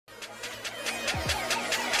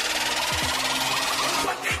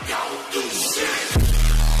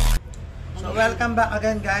welcome back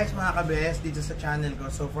again guys mga kabes dito sa channel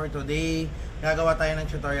ko. So for today, gagawa tayo ng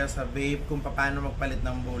tutorial sa vape kung paano magpalit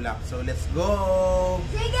ng bulak. So let's go!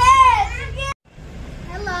 Sige! Sige!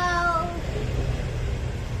 Hello!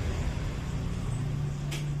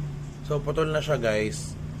 So putol na siya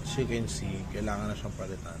guys. As you can see, kailangan na siyang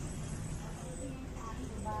palitan.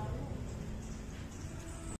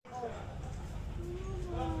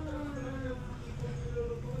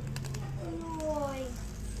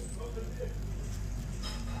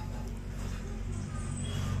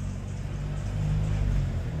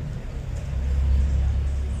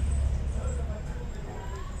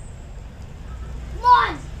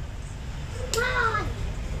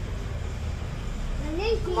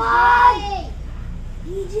 Come on!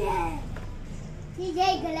 DJ! DJ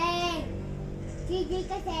galing! DJ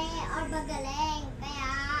kasi or magaling.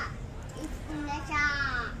 Kaya, school na siya.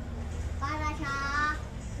 Para siya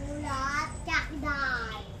ulat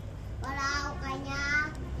tsakdan. Para ako kanya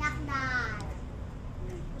tsakdan.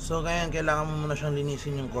 So kaya kailangan mo muna siyang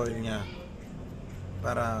linisin yung coil niya.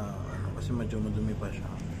 Para, kasi medyo madumi pa siya.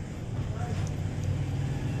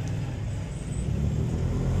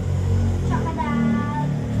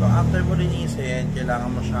 So after mo linisin,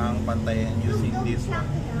 kailangan mo siyang pantayin using this one.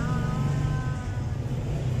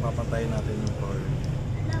 Papantayin natin yung coil.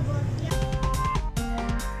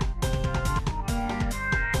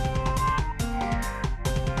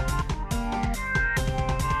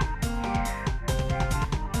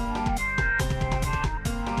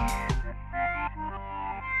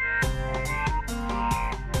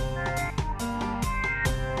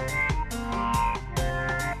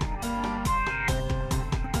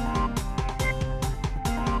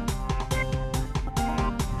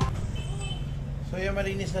 So yung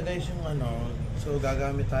malinis na guys yung ano, so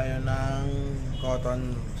gagamit tayo ng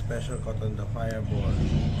cotton, special cotton, the fireball.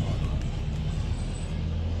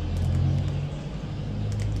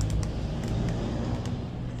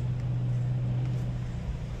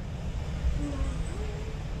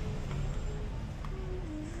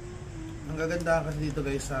 Ang gaganda kasi dito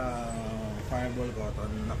guys sa fireball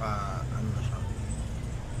cotton, naka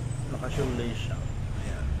shoelace siya.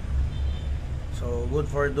 So, good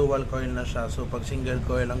for dual coil na siya. So, pag single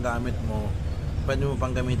coil ang gamit mo, pwede mo pang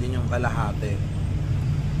gamitin yung kalahati.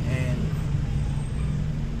 And,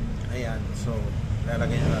 ayan. So,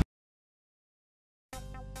 lalagay na natin.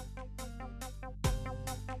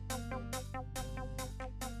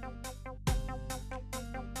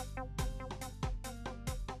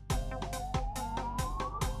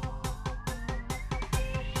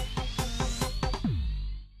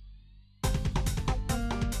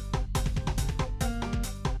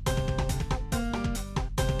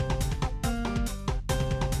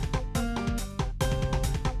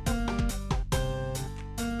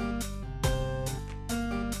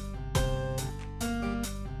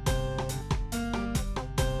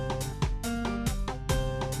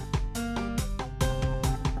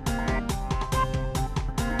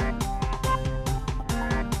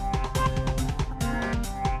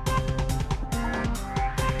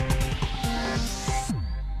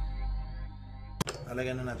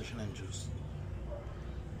 Lalagyan na natin siya ng juice.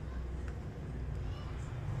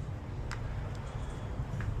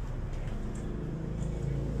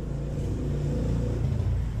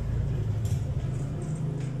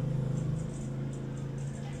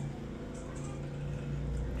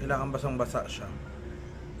 Kailangan basang-basa siya.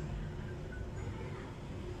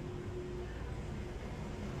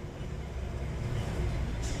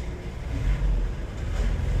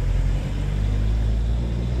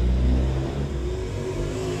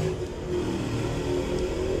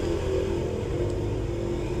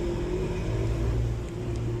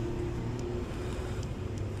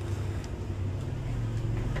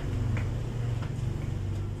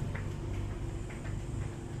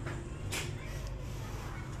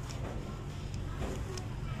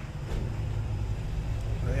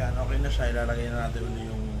 Okay na siya, ilalagay na natin ulit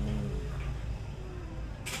yung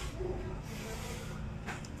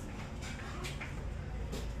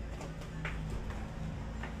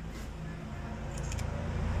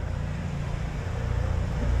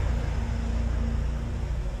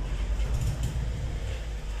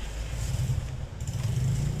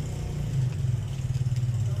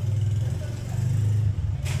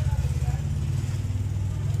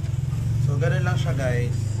so ganun lang siya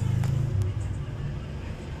guys.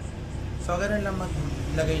 So, ganun lang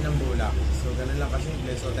maglagay ng bulak. So, ganun lang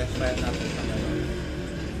kasimple. So, test file natin sa ngayon.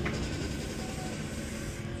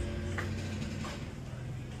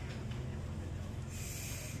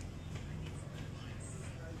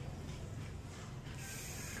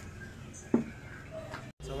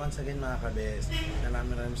 So, once again mga kabes,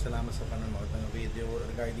 maraming salamat sa panonood ng video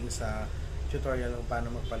regarding sa tutorial kung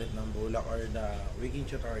paano magpalit ng bulak or the wicking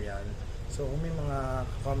tutorial. So kung may mga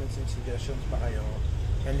comments and suggestions pa kayo,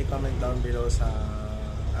 kindly comment down below sa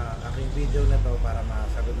aking video na to para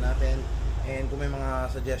masagot natin. And kung may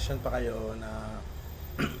mga suggestion pa kayo na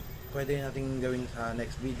pwede natin gawin sa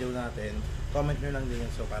next video natin, comment nyo lang din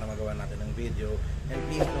so para magawa natin ng video. And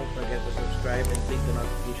please don't forget to subscribe and click the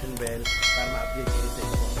notification bell para ma-update kayo sa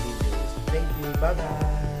ibang videos. Thank you, bye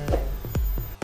bye!